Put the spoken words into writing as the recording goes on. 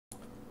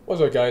What's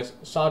up guys,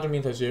 Sergeant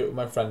Meanters here with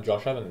my friend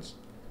Josh Evans.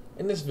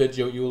 In this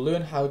video you will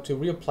learn how to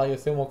reapply your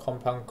thermal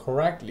compound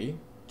correctly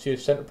to your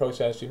central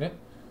process unit.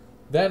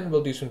 Then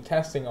we'll do some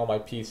testing on my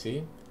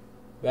PC.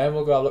 Then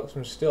we'll go have a look at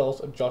some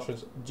stills of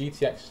Josh's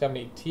GTX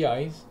 780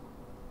 Ti's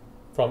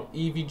from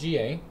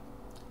EVGA.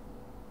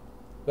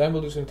 Then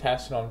we'll do some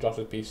testing on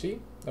Josh's PC.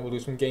 Then we'll do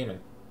some gaming.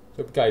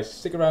 So guys,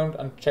 stick around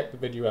and check the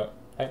video out.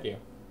 Thank you.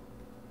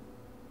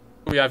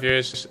 What we have here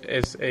is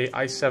a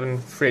i7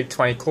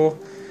 3820 core.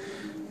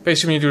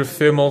 Basically, when you do a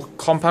thermal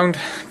compound,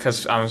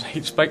 because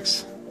heat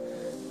spikes,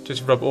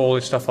 just rub all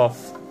this stuff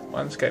off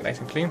once, get it nice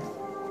and clean.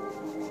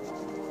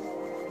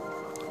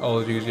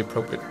 Always use the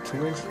appropriate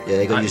tools. Yeah,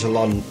 you're going to use a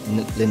long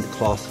lint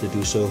cloth to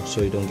do so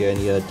you don't get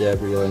any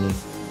debris or any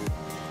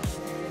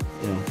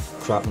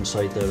crap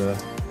inside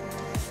the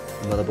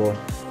motherboard.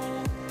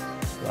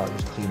 That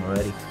was clean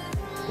already.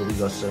 But we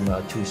got some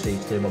two-stage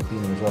thermal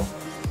cleaning as well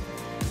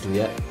to do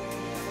yet.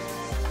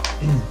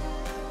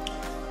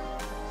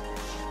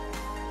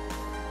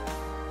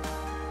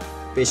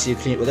 Basically, you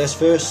clean it with this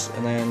first,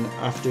 and then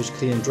after it's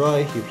clean and dry,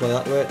 you apply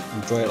that to it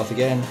and dry it off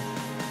again,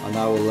 and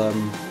that will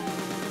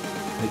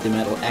make the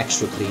metal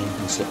extra clean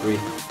and slippery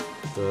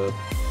for a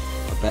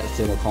better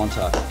thermal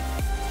contact.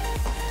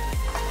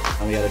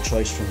 And we had a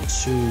choice from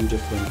two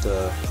different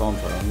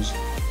compounds.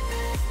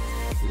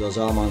 We got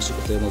Zalman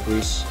Super Thermal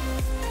Grease,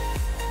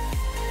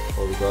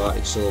 or we got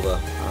Arctic Silver,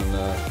 and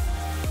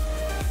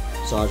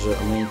Sergeant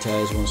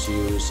Amintez wants to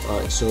use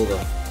Arctic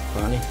Silver,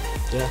 apparently.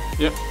 Yeah?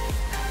 Yep.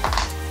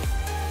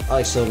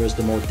 Arctic Silver is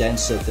the more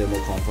denser thermal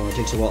compound. It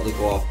takes a while to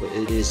go off, but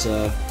it is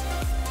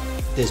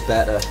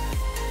better.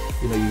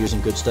 You know, you're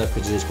using good stuff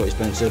because it is quite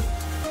expensive.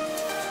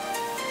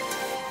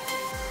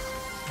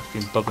 It's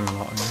been bubbling a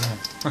lot in there.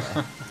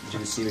 As you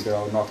can see, we got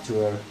our knocked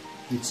to our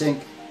heat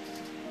sink.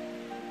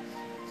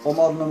 What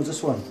model number is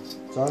this one?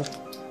 Sorry?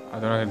 I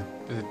don't know,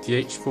 is it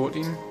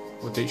DH14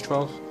 or DH12?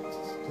 I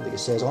don't think it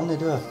says on there,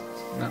 do it?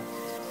 No.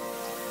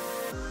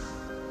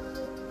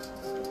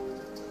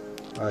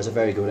 It's a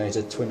very good one. It's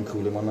a twin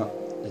cooling one.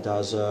 It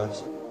has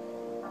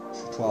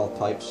 12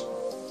 pipes.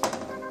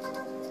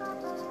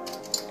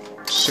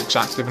 6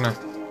 active in it.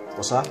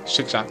 What's that?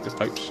 6 active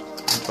pipes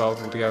and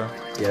 12 altogether.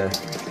 Yeah.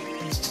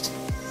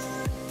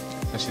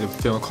 I see the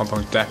thermal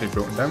compound is definitely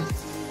broken down.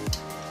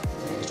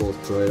 It's all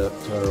dried up,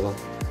 terrible.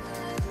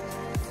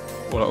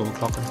 All that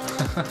overclocking.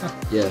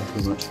 Yeah,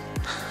 pretty much.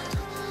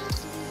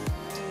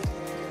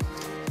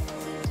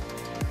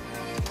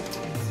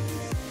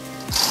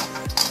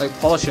 Like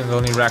polishing is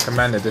only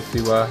recommended if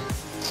you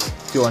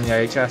do on the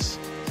IHS.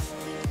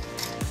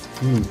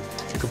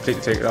 To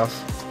completely take it off.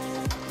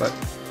 But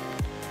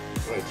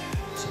right,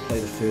 let's apply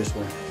the first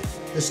one.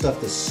 This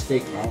stuff does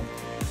stink now.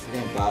 It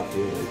ain't bad for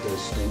you, but it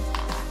does stink.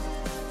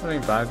 I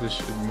think bad, this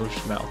is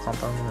most metal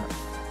compound in it.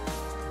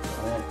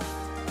 Alright.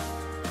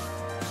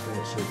 Let's get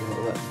it soaking a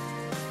little bit.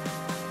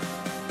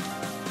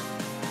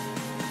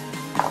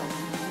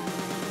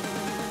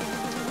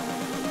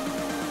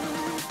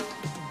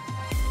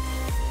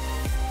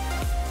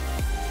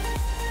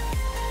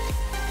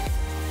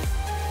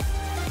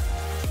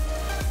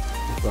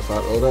 Buff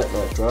out a little bit,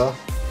 let it dry off.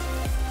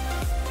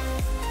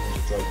 There's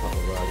a dry part of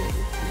rag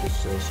into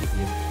this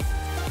CPU.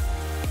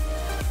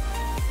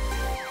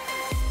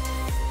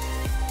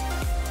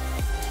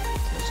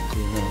 Nice and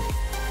clean now.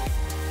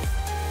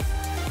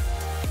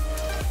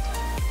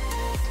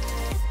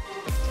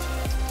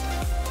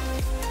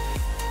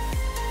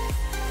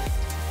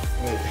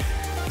 Right.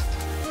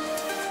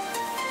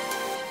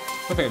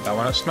 Looking at that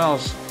one, it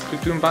smells.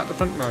 Keep doing back to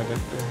front now, didn't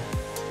it?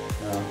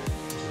 No.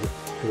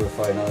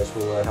 Purify now, this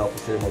will help the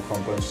thermal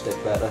compound stick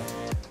better,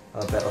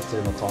 have better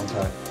thermal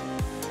contact.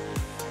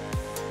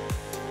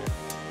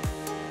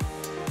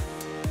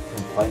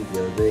 I'm fine the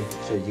other day,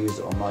 so I used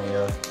it on my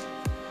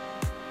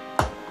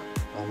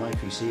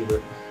PC, but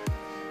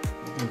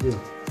what can I do?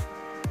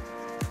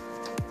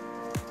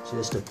 See,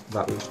 this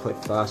evaporates quite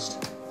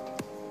fast.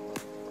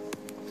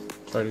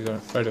 Right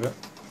of it.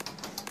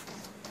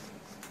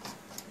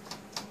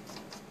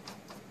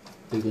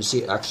 But you can see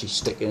it actually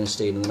sticking and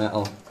staying in the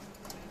metal.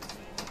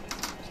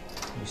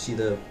 You see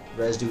the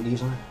residue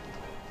leaves on it?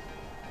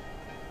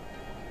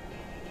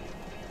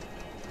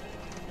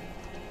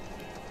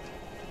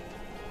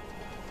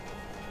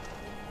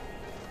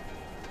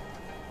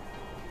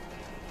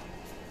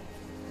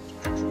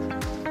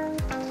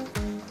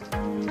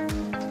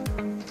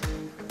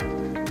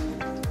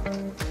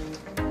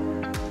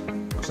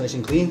 Looks nice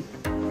and clean.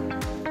 I'm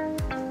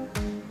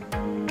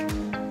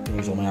gonna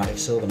use all my Arctic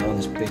Silver now on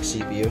this big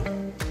CPU.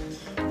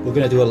 We're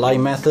going to do a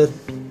line method.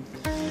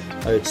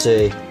 I would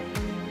say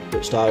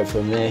it started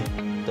from there,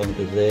 down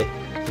to there.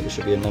 I think it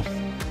should be enough.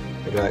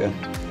 What do you reckon?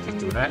 Just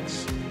do an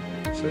X.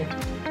 See?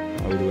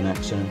 I would do an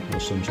X then, or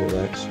some sort of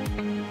X.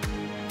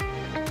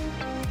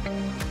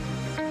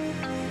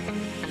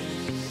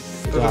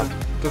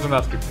 Doesn't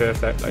have to be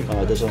perfect. Like.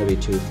 No, it doesn't want to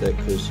be too thick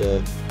because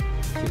if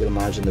you can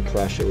imagine the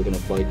pressure we're going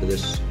to apply to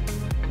this.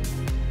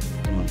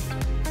 Come on.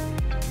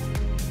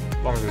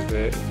 As long as it's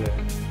there, it's there.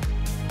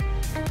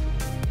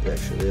 The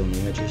extra there on the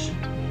edges.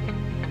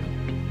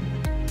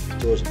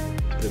 So it's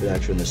Put a bit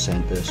extra in the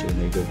centre so you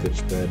need a good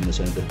spread in the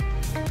centre.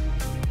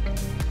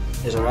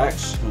 Here's our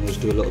axe, and we'll just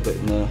do a little bit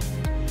in the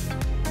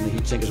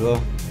heatsink as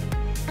well.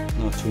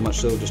 Not too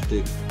much though, just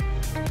do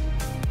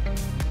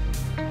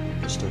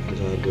this stuff is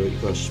hard work,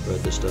 you've got to spread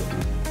this stuff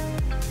now.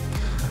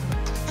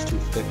 It's too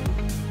thick now.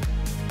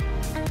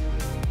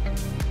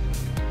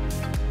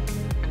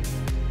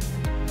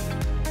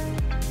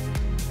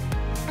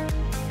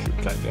 Keep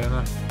that down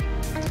there.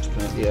 Just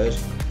plenty of eyes.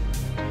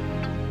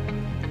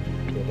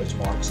 Got a bit of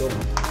marks though.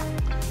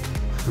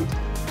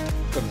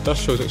 But the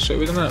dust shows it straight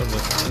within it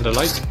in the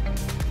light.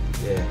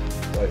 Yeah,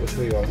 right, which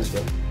way are you on this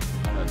bit?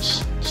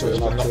 It's So it's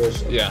not to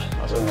us? yeah,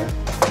 that's it.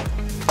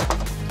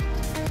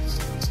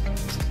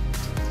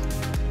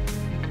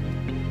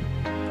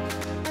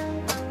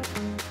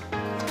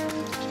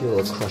 Just do a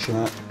little crushing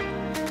that.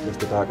 Lift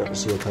the back up and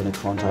see what kind of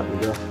contact we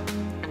got.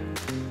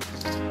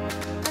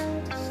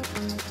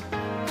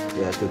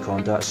 Yeah, it's good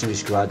contact. As soon as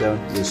you screw that down,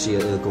 you'll see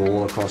it'll go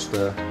all across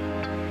the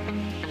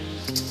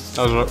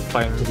That was without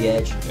applying. to the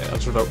edge. Yeah, that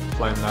was without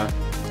applying the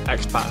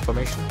X-Pat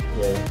formation.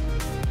 Yeah.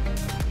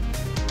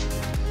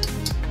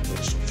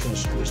 Just trying to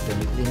screw this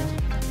down equally now.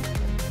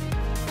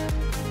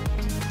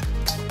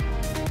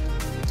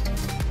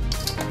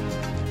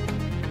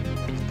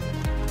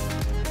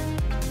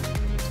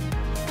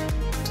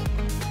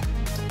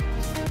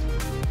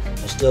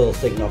 I still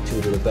think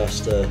Noctude are the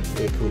best air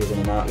coolers on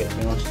the market, to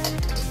be honest.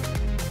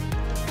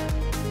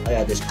 I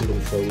had this cooler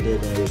before you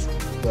did, and it was,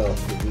 well,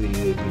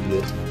 really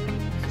good.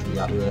 Really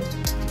happy with it.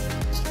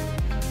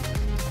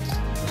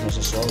 It's nice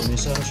and solid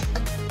massage.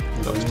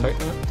 That was tight,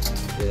 isn't it?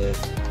 Yeah.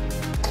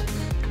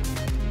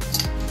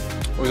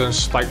 We've done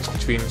spikes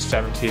between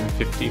 70 and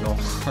 15 on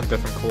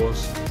different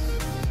cores,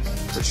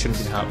 which shouldn't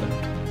be happening. I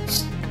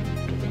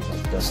think it's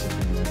like dust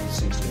between the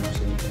sinks, to be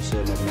honest. I think it's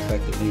not going to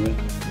affect it anyway.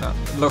 No,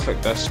 it looks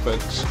like this, but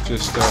it's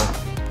just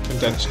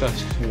condensed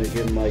dust. I'm going to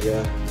give my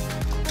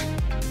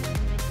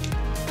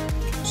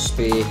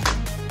spare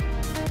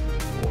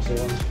water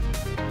ones.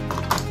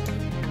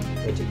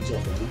 I take these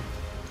off right now.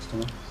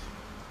 Still on?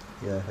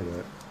 Yeah, I got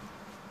it.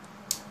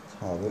 It's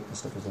hard work, this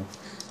stuff is done.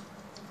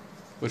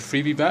 Would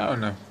 3 be better or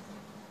no? You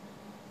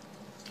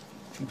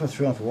can put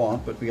 3 on if you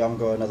want, but we haven't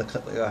got another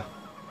clip like that.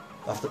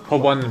 After, Put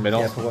one in the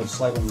middle. Yeah, put one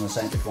slight one in the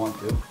centre if you want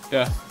to.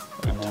 Yeah.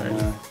 And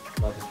then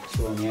like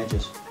 2 on the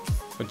edges.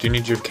 But do you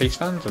need your case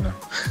fans or no?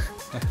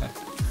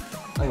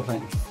 I got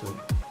plenty.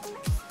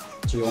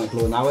 So you want it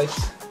blowing that way?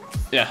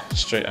 Yeah,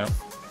 straight out.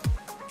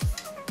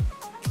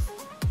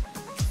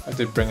 I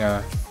did bring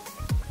a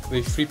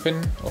 3 pin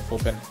or 4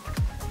 pin.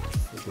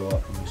 If you want,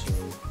 let me show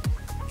you.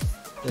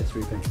 They're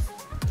 3 pin.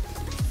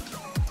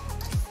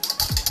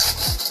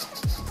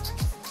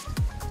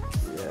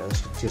 Yeah,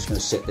 it's just going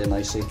to sit there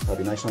nicely. That'll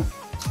be nice now.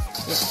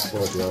 Yeah.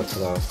 What do you for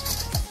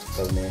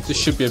that? This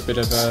should be a bit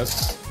of a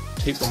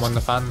tape on one of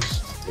the fans.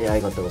 Yeah, I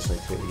got double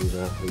side to use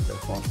a lead bit of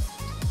fun.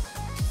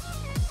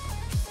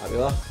 Happy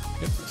with that?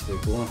 Yep. Let's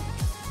get going.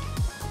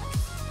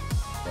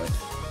 Right.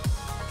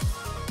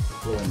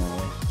 Go in that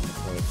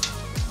way.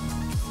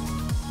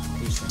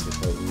 These things are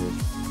quite weird.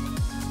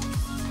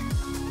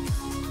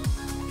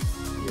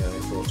 Yeah, I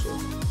thought so.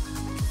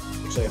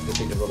 Looks like I have to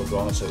take the rubber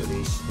grommets out of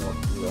these. No,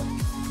 do that.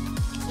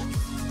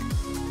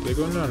 Do they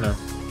go in there or no?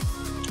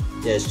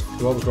 Yes,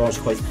 the rubber grommets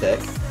are quite thick,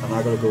 and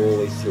I gotta go all the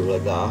way through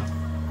like that.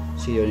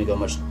 See, you only got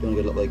a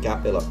little bit of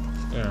gap there, look.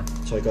 Yeah.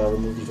 So I gotta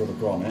remove these rubber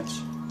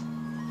grommets.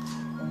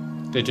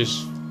 They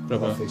just I'm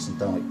rubber. facing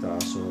down like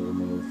that, so I'll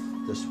remove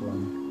this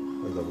one.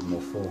 I got one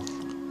more 4.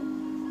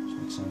 Which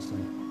makes sense to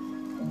me.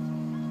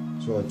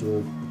 So I'll do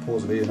a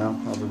pause the video now.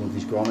 I'll remove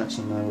these grommets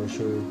and then we'll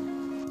show you.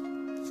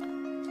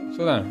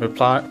 So then, we're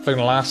putting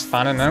the last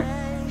fan in now.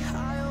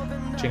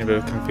 Change a bit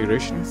of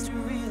configuration.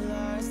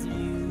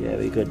 Yeah,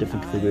 we got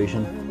different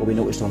configuration. What we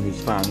noticed on these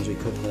fans, we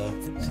could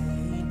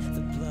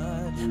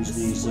use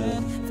these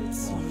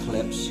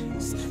clips on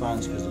these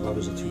fans because the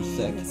rubbers are too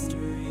thick. These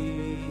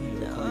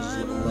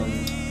little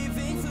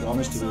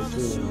grommets to go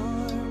through them.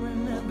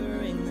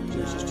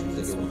 It's just too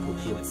thick, it won't go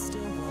through.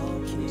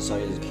 We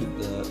decided to keep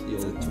the other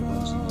 2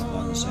 ones in the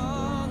fan in the centre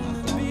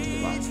and down to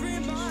the back.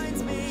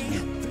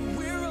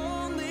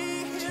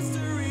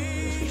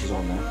 Which is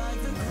on there.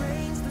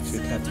 So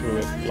you tend through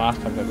it last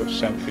time they got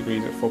 70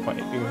 degrees at 4.8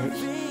 gigahertz.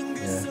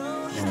 Yeah.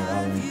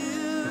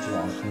 Put a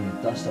lot of clean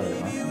dust out of it,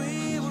 man.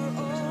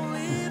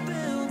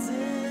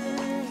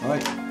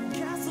 Alright.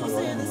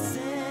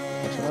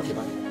 I'll be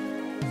back.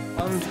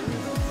 And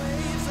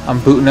I'm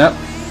booting up,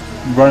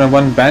 running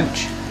 1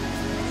 bench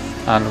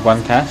and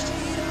 1 test.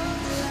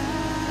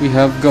 We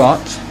have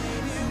got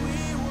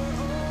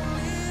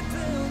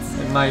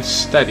a nice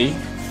steady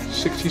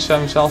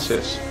 67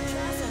 Celsius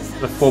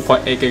at a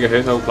 4.8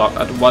 gigahertz overclock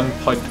at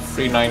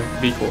 1.39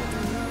 V-core,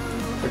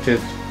 which is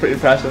pretty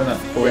impressive, isn't it?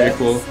 For air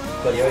cool.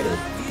 Bloody hell, I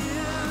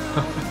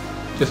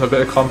did. Just a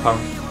bit of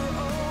compound.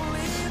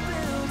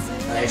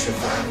 An extra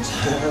fans.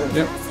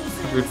 Yep.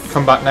 We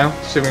come back now,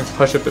 see if we can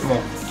push a bit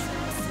more.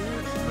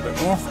 A bit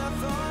more.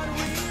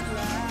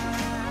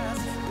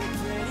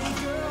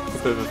 A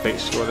bit of a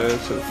base score there,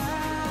 so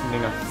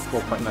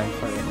 4.95.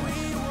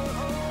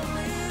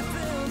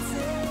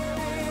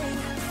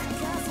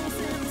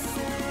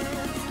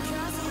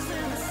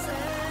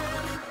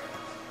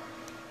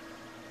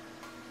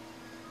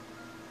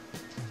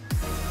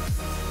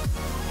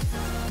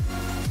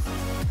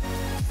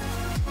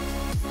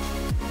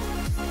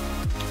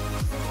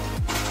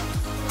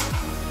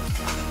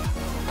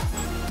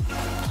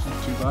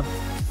 bad.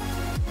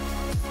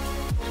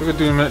 So we're gonna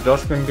do in a minute,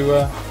 Josh. We're gonna do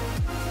a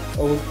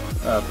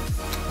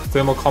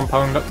thermal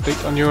compound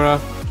update on your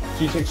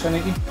GTX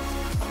 1080.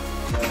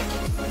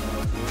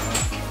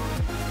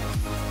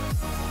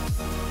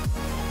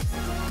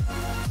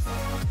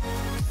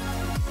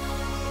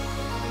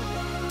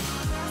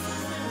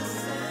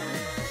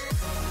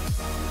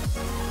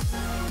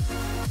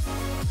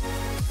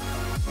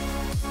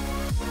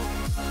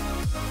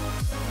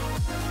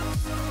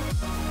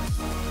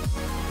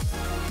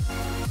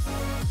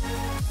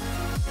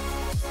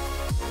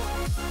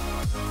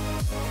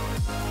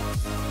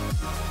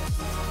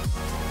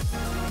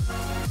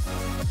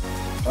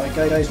 Alright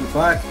guys, we're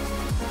back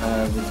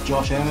with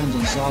Josh Evans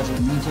and Sergeant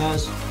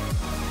Montaz.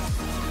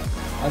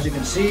 As you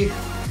can see,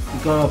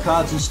 we've got our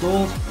cards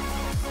installed.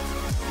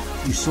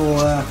 You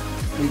saw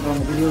later on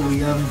the video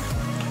we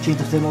changed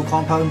the thermal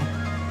compound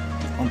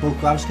on both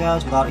graphics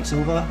cards with Arctic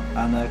Silver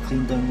and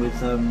cleaned them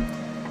with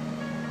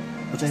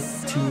what's it?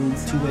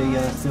 Two-way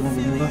thermal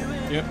remover.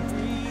 Yep.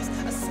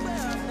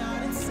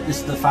 This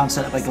is the fan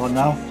setup I got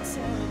now.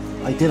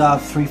 I did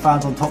have 3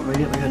 fans on top of the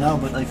radiator now,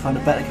 but I found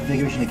a better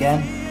configuration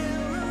again.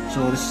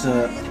 So this is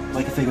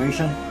my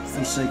configuration.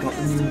 This got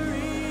the new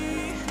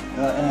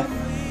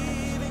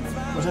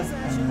what's it?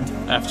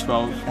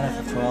 F12.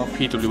 NF12.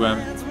 PWM.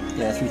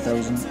 Yeah,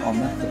 3000 on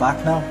the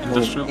back now.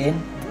 Industrial.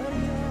 In.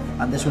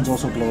 And this one's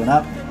also blowing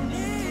up.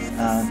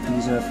 And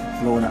these are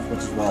blowing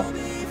upwards as well.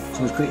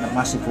 So it's creating a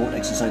massive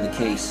vortex inside the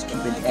case,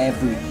 keeping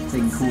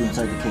everything cool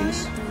inside the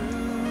case.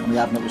 And we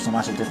have noticed a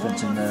massive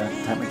difference in the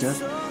temperature.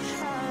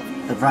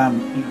 The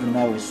RAM even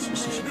now is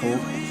just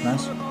cold. It's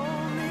nice.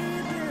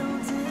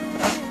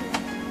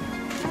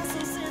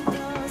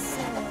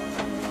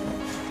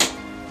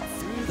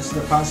 This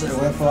is the fans that I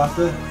went for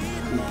after. We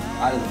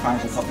added the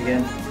fans on top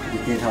again.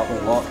 It did help a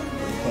lot with the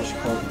push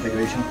coil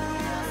configuration.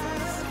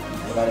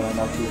 I've added my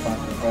Mark II fan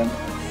from the front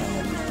and I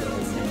used the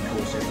main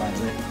corsair fans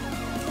there.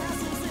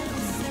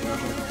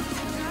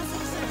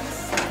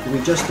 We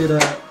just did a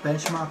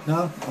benchmark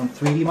now on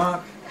 3D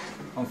Mark,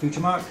 on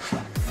FutureMark.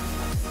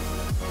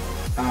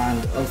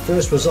 And our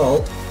first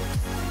result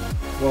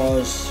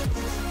was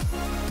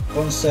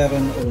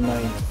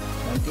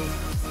 1709.90. You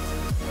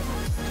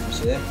can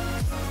see there.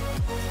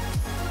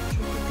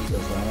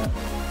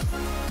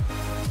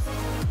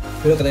 If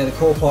you look at there, the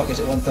core clock is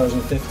at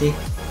 1050,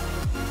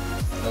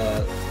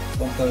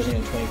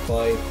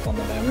 1025 on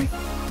the memory.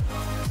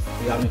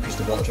 We haven't increased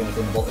the voltage or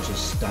anything, the voltage is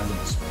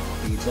standard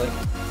speeds like.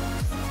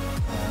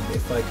 And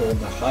if I go on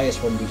the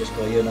highest one we just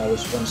got here now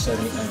is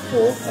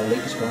 17894, our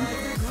latest one.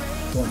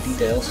 Go on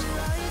details.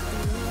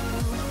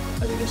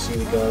 As you can see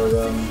we got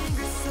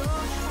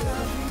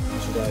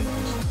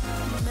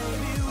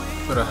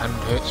Got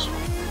 100 hits.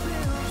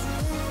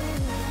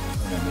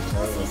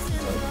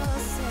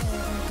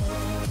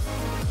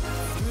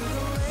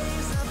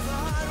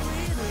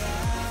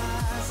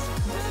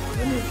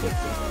 This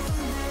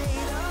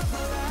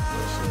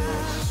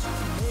is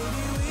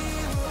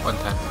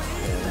 110.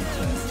 Yeah,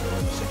 110, so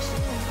 160.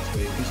 So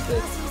we increased the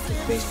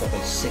base clock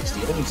by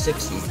 60, only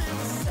 60,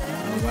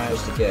 and we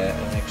managed to get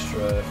an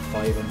extra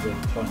 500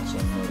 points on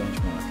the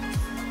benchmark.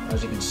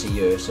 As you can see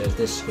here, it says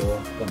this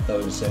score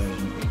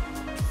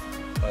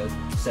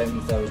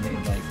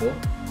 70,894,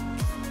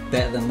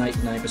 better than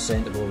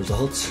 99% of all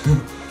results.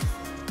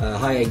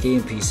 High-end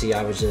game PC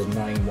averages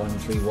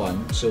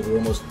 9131, so we're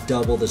almost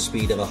double the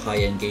speed of a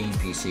high-end game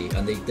PC,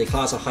 and they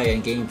class a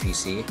high-end game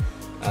PC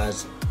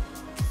as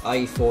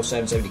i4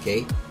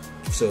 770K,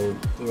 so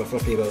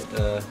roughly about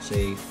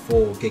say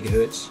 4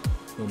 gigahertz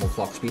normal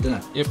clock speed, isn't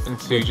it? Yep, and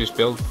just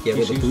build. Yeah,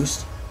 with a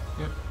boost.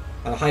 Yep.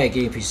 And a higher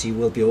game PC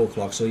will be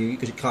overclocked, so you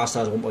could class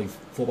that as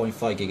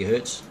 4.5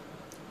 gigahertz,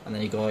 and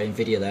then you got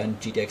Nvidia then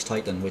GTX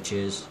Titan, which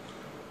is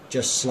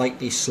just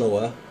slightly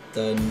slower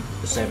than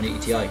the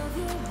 780 Ti.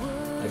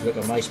 If you look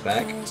at my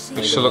spec, You're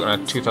still looking at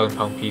a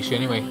 £2,000 PC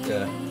anyway.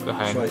 Yeah, for the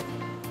high that's end.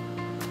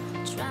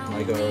 right.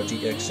 I got a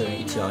GTX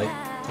 780 Ti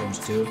times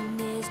 2, and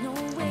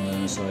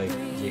then it's like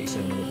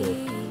 87 on the board.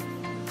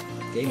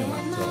 Gaming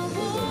laptop,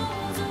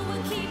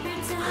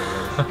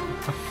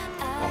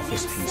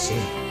 office PC.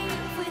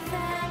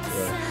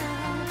 Yeah.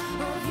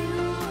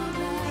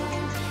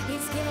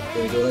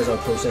 There we go, there's our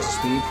processor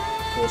speed,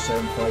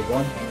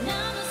 4751.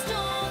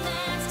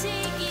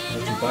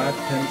 Not too bad,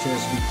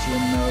 temperature's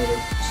reaching now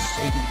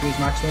 80 degrees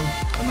maximum,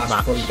 and that's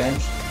fully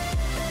benched.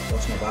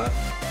 That's not bad.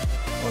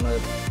 On a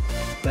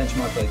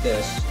benchmark like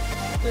this,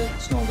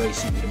 it's not very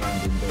CPU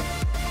demanding, but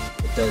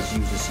it does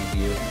use the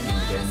CPU. And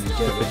again, you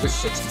get around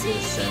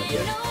 60%,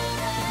 yeah.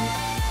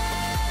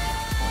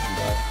 Not too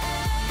bad.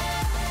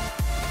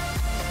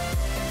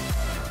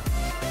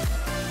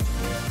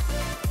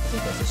 I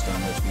think that's the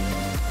standard speed.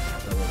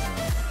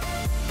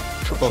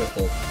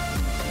 Triple.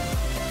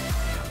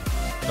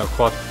 No,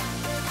 quad.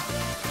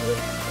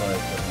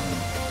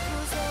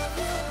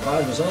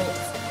 Bad result.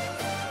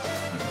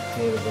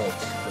 Okay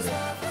results for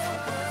that.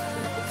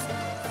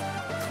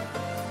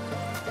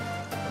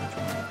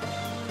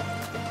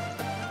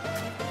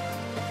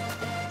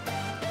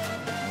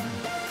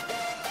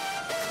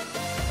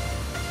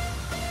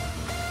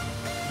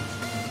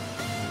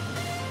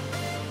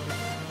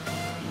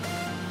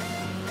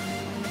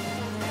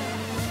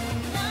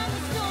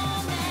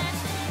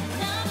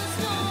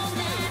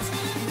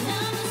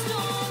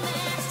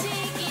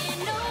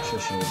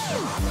 show the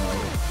temperature.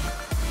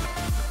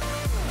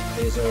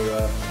 Here's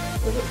our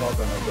overclock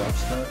on our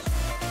graphics cards.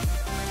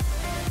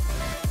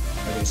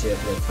 As you can see,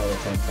 I've got power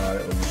temp power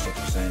at only 6%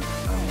 and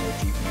the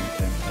GPU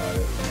temp power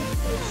at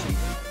 95C.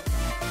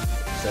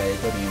 So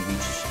it doesn't even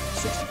reach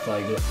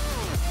 65 yet.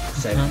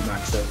 70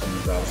 maxed out on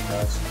the graphics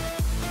cards.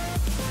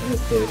 And the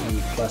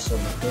 30 plus on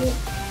the core,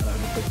 and I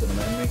haven't put in the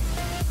memory.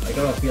 I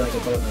got a feeling like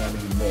about the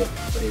memory more,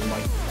 but it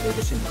might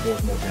just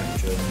cause more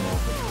temperature and more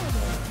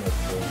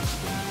performance.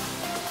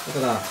 Look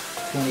at that,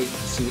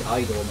 2080C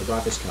idle on the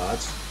graphics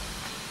cards,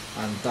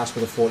 and that's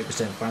with a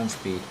 40% fan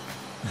speed.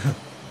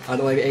 I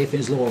don't know if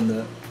anything's low on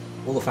the,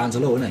 all the fans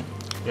are low, isn't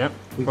they? Yep.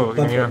 We can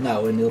bump it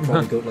now and they'll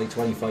probably go to like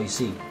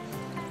 25C.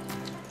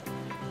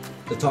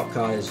 The top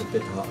card is a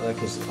bit hotter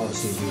because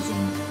obviously it's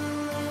using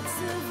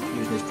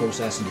this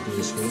processing to do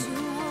the screen.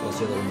 Whilst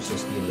the other one is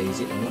just being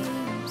lazy on it.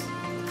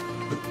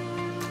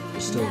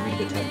 It's still a really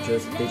good temperature.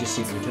 They just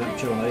see the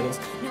temperature on idle at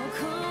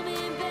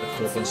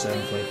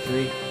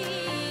 4.753.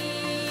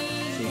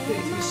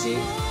 333C.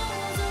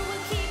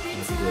 And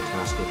if you do a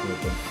task it will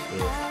open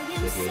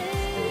with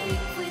 3840.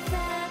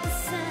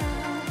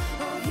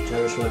 Shall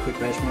I just run a quick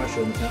benchmark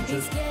showing the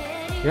temperatures?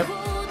 Yep.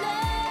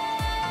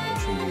 What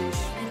should we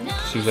use?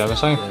 Just use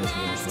MSI. Yeah, let's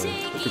use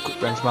MSI. The quick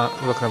benchmark,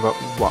 we're looking about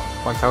what?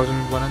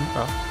 1,100?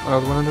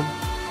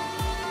 1,100?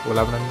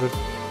 1,100?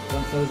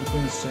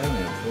 1,207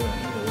 or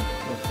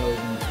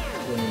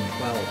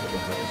 1,212 at the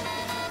highest.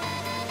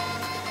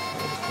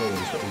 That's probably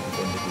just what we've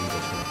done to do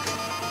this one.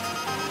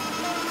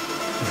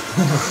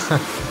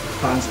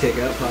 Fans kick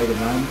up, high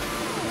demand.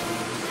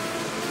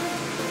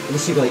 At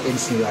least you got like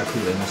instantly that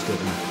cooling, that's good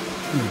enough.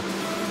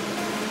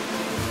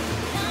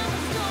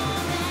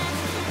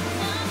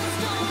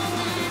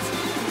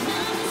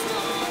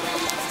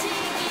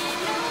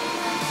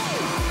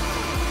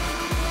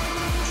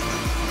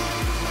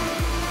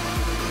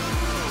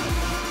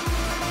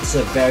 It's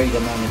a very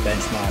demanding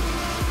benchmark.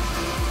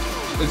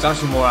 It's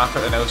actually more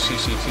accurate than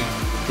LCCT.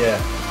 Yeah,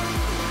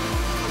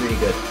 really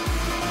good.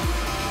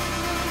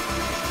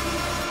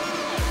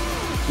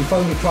 You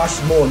found me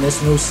crashed more on this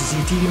than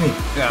OCCT to me.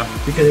 Yeah.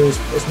 Because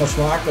it's much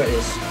more accurate.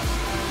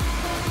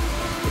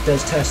 It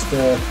does test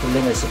the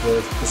limits of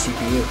the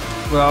CPU.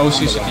 Well,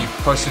 OCCT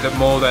pushes it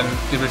more than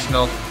the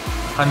original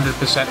 100%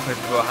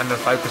 or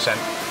 105%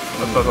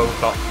 above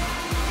overclock.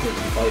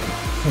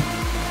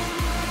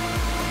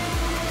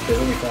 There's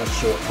only for a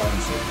short time,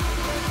 so.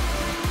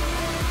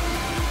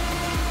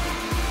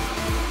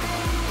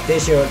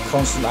 This year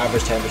constant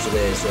average temperature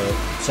there is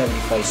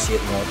 75C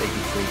at the moment,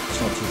 83. It's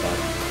not too bad.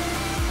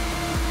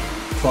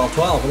 12,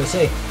 what did I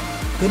say?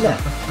 Good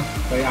enough.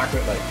 Very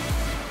accurate, like.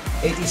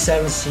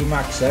 87C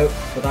max out,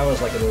 but that was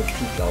like an old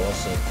peak hour,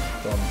 so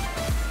don't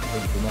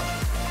too much.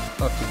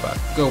 Not too bad.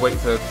 Go wait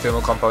for the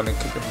thermal compound and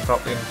kick them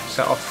properly and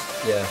set off.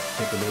 Yeah,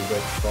 take a little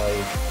bit,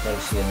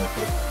 5C and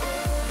hopefully.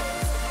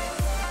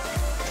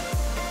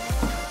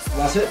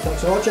 That's it,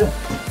 thanks for watching.